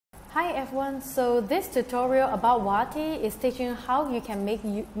Hi everyone, so this tutorial about Wati is teaching how you can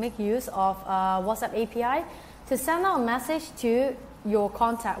make use of WhatsApp API to send out a message to your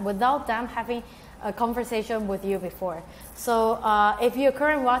contact without them having a conversation with you before. So if you're a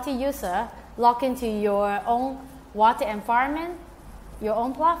current Wati user, log into your own Wati environment, your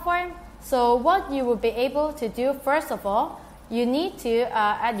own platform. So what you will be able to do, first of all, you need to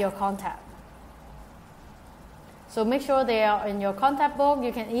add your contact. So make sure they are in your contact book.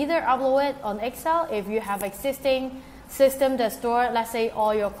 You can either upload it on Excel if you have existing system that store, let's say,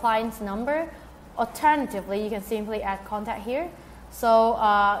 all your client's number. Alternatively, you can simply add contact here. So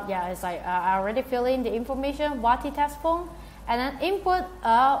yeah, it's like I already fill in the information, Wati test phone, and then input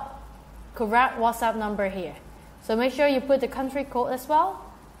a correct WhatsApp number here. So make sure you put the country code as well.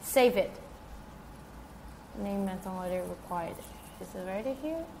 Save it. Name is already required. Is it ready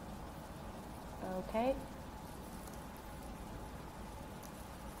here? Okay.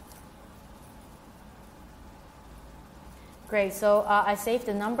 Great, so I saved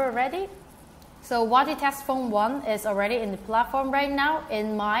the number already. So Wati Test Phone 1 is already in the platform right now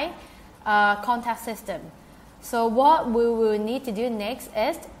in my contact system. So what we will need to do next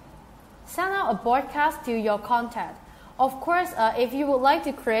is send out a broadcast to your contact. Of course, if you would like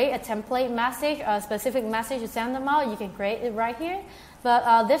to create a template message, a specific message to send them out, you can create it right here.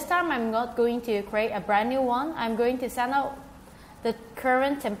 But this time I'm not going to create a brand new one. I'm going to send out the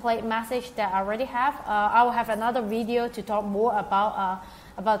current template message that I already have. I will have another video to talk more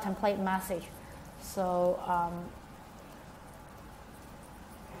about template message. So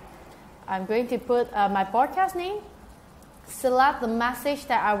I'm going to put my broadcast name, select the message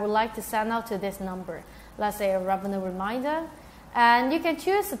that I would like to send out to this number. Let's say a revenue reminder. And you can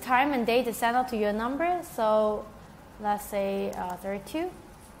choose the time and date to send out to your number. So let's say 32.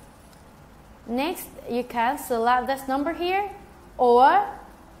 Next, you can select this number here. Or,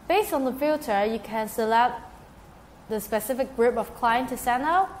 based on the filter, you can select the specific group of clients to send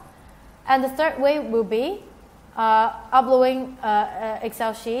out. And the third way will be uploading an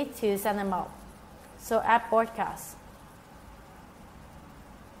Excel sheet to send them out. So, add broadcast.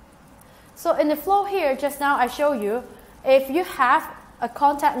 So, in the flow here, just now I show you, if you have a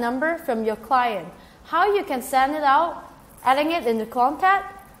contact number from your client, how you can send it out, adding it in the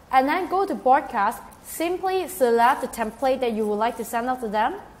contact, and then go to broadcast. Simply select the template that you would like to send out to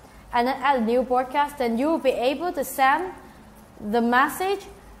them and then add a new broadcast. Then you will be able to send the message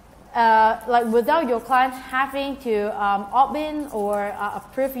like without your client having to opt in or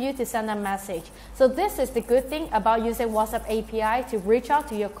approve you to send a message. So this is the good thing about using WhatsApp API to reach out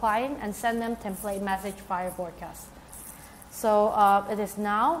to your client and send them template message via broadcast. So it is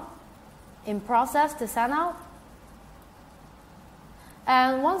now in process to send out.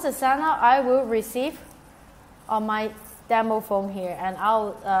 And once it's sent out, I will receive on my demo phone here, and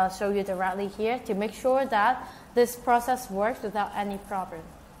I'll show you directly here to make sure that this process works without any problem.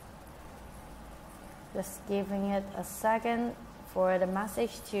 Just giving it a second for the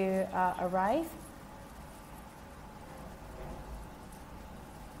message to arrive.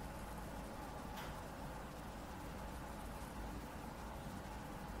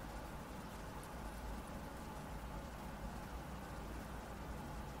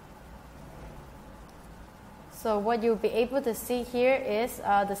 So what you'll be able to see here is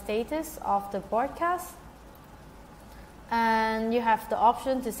the status of the broadcast. And you have the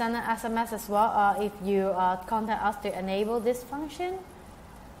option to send an SMS as well if you contact us to enable this function.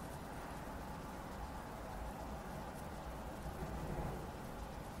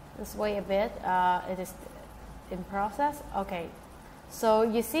 Just wait a bit, it is in process. Okay, so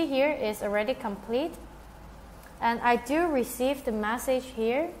you see here is already complete. And I do receive the message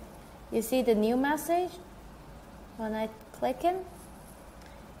here. You see the new message. When I click in,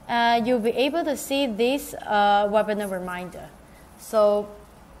 you'll be able to see this webinar reminder. So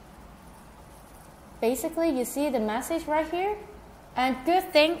basically, you see the message right here. And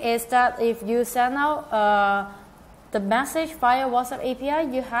good thing is that if you send out the message via WhatsApp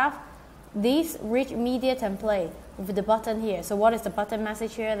API, you have this rich media template with the button here. So what is the button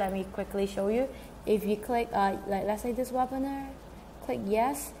message here? Let me quickly show you. If you click, like let's say this webinar, click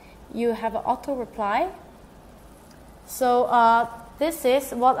yes, you have an auto reply. So this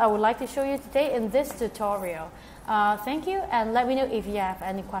is what I would like to show you today in this tutorial. Thank you, and let me know if you have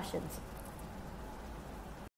any questions.